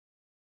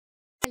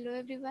Hello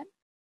everyone,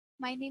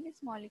 my name is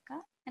Monica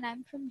and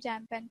I'm from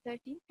Jam Panther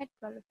team at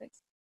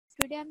Prolifex.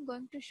 Today I'm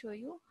going to show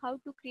you how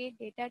to create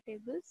data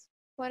tables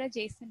for a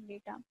JSON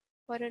data,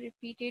 for a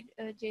repeated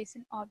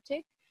JSON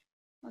object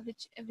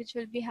which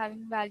will be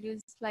having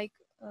values like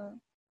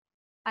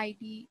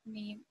ID,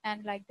 name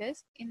and like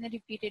this in a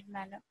repeated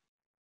manner.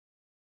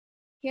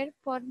 Here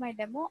for my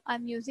demo,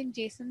 I'm using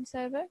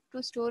json-server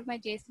to store my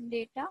JSON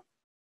data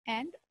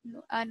and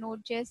a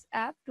node.js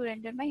app to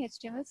render my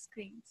HTML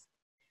screens.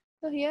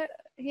 So here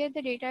the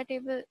data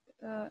table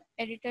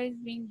editor is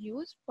being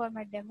used for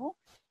my demo,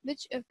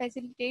 which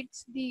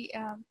facilitates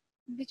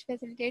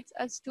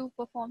us to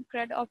perform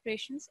CRUD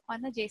operations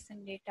on a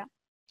JSON data.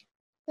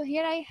 So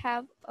here I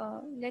have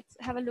let's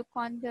have a look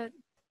on the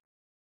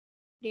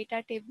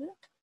data table.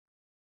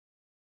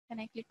 When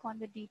I click on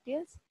the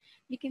details,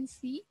 we can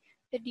see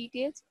the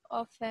details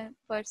of a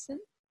person,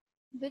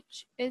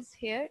 which is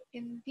here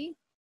in the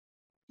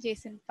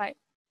JSON file.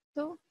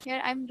 So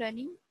here I'm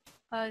running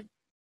a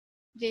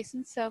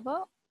JSON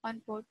server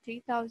on port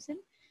 3000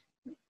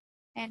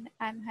 and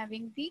I'm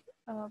having the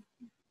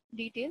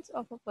details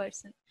of a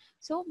person.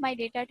 So my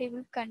data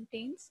table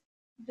contains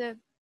the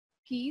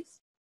keys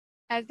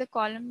as the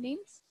column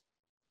names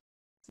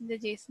in the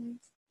JSON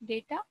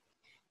data,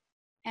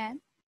 and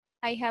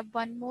I have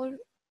one more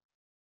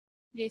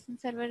JSON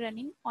server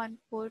running on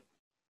port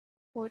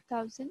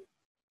 4000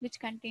 which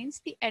contains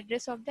the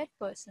address of that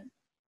person.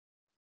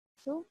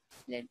 So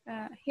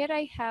here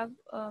I have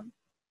a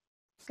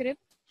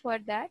script for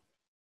that,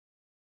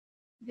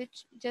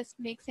 which just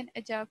makes an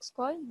AJAX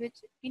call, which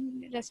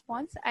in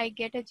response I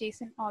get a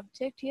JSON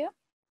object here,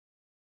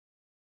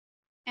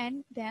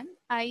 and then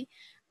I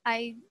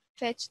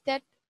fetch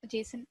that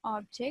JSON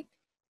object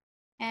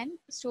and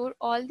store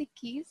all the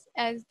keys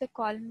as the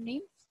column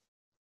names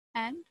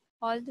and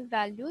all the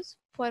values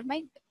for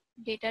my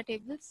data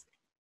tables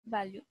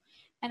value,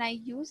 and I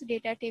use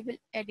data table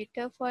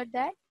editor for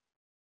that,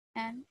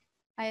 and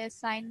I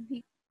assign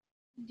the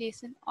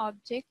JSON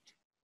object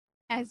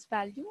as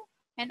value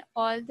and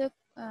all the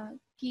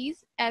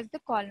keys as the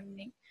column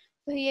name.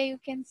 So here you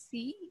can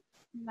see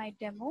my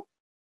demo.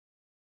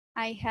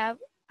 I have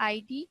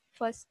ID,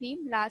 first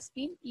name, last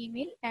name,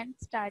 email and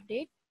start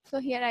date. So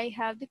here I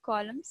have the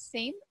columns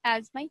same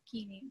as my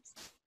key names.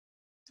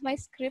 So my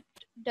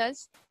script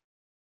does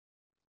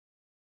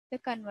the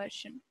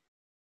conversion.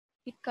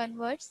 It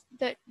converts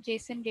the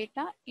JSON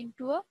data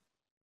into a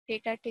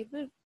data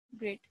table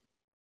grid.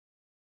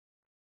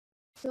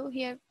 So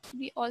here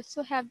we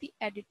also have the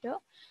editor,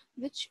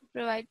 which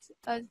provides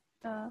us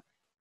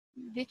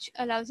which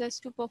allows us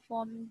to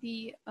perform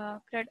the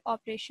CRUD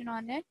operation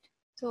on it.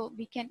 So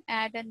we can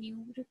add a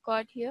new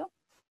record here.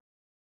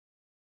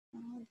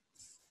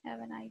 Let's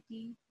have an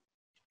ID,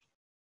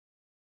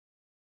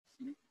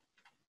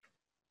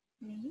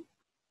 name,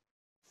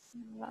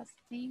 last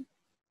name,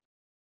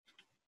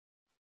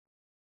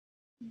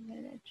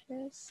 email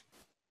address,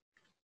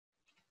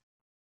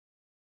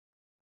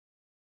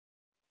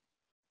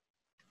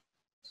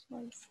 so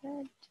I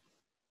said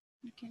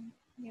you can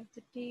give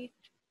the date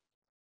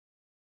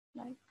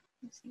like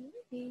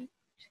 08.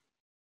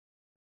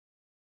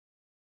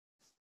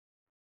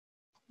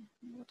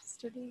 What's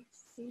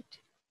today's date?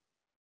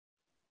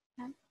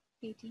 And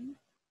 18.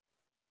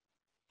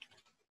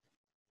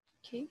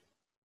 Okay,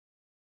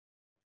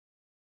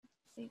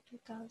 say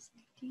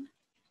 2018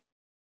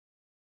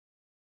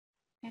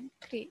 and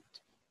create.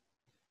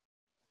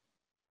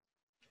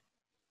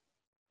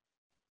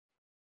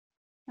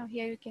 Now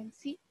here you can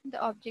see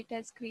the object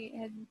has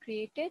been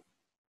created,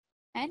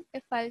 and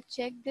if I'll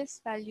check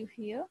this value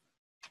here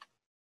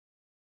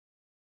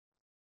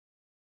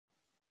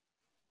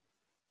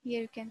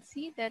you can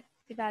see that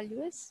the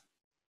value is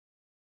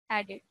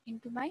added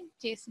into my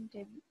JSON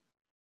table.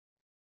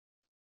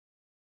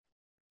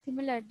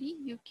 Similarly,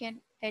 you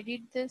can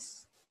edit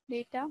this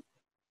data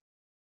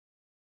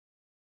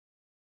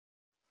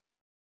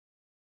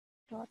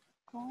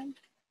 .com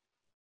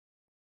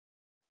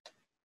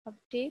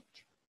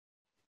update,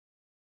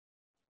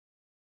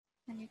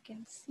 and you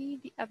can see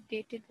the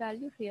updated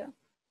value here.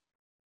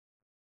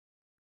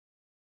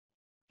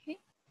 Okay,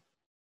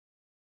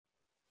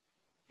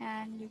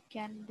 and you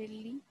can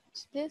delete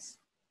this.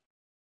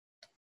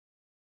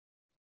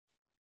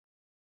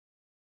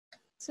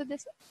 So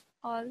this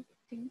all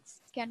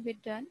things can be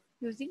done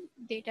using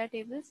data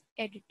tables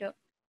editor,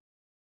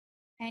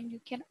 and you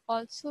can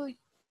also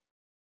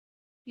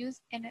you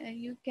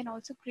can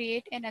also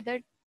create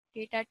another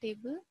data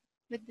table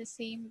with the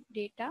same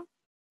data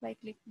by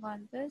clicking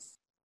on this.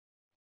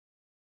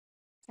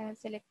 I have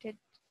selected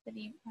the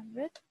name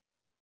Amrit.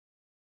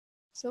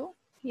 So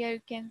here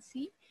you can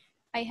see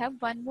I have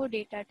one more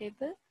data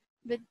table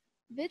with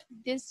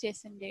this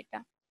JSON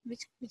data,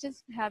 which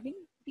is having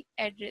the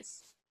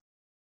address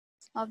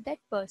of that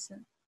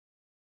person.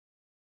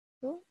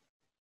 So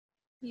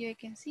here you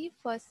can see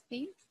first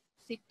name,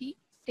 city,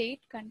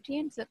 state, country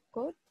and zip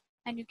code,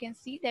 and you can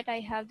see that I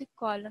have the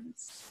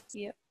columns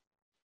here.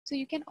 So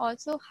you can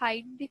also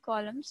hide the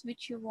columns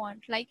which you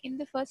want. Like in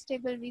the first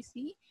table we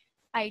see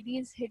ID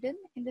is hidden.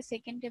 In the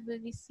second table,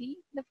 we see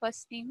the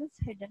first name is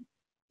hidden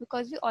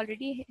because we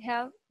already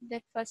have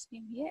that first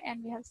name here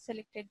and we have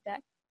selected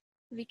that.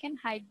 We can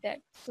hide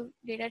that. So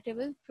data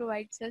table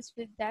provides us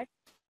with that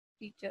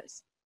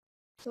features.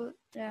 So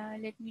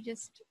let me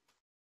just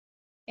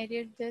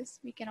edit this.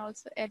 We can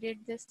also edit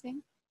this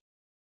thing.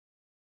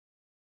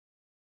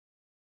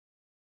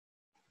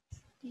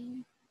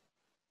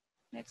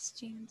 Let's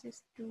change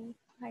this to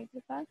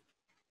Hyderabad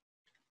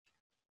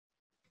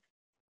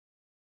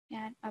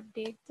and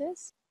update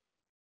this.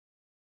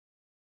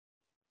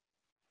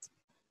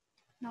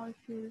 Now if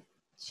you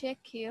check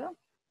here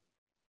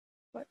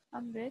for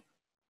Amrit,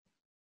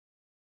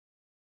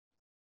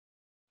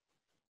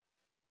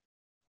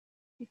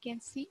 you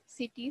can see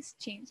cities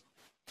change.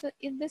 So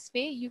in this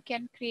way, you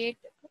can create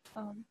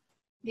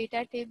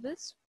data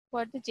tables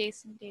for the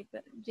JSON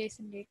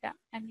data,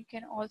 and you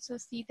can also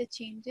see the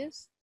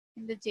changes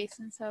in the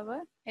JSON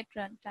server at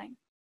runtime,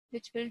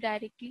 which will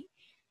directly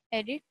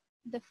edit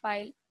the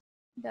file,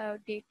 the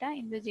data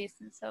in the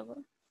JSON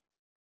server.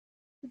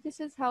 So this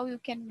is how you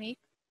can make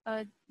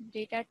a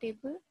data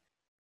table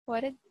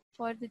for the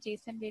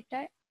JSON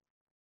data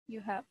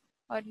you have,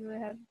 or you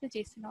have the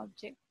JSON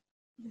object.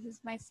 This is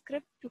my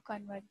script to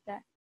convert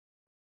that.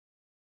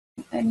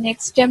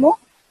 Next demo,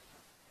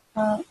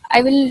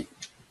 I will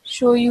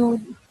show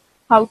you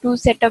how to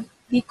set up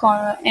the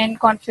and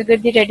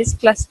configure the Redis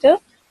cluster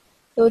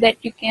so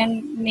that you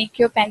can make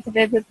your Panther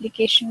web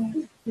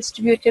application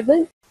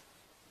distributable.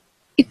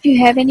 If you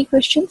have any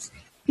questions,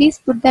 please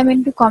put them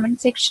into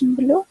comment section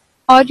below,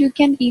 or you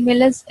can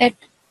email us at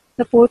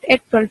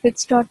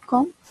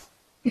support@prolfix.com.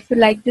 If you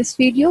like this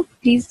video,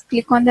 please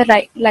click on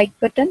the like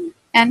button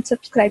and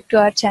subscribe to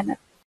our channel.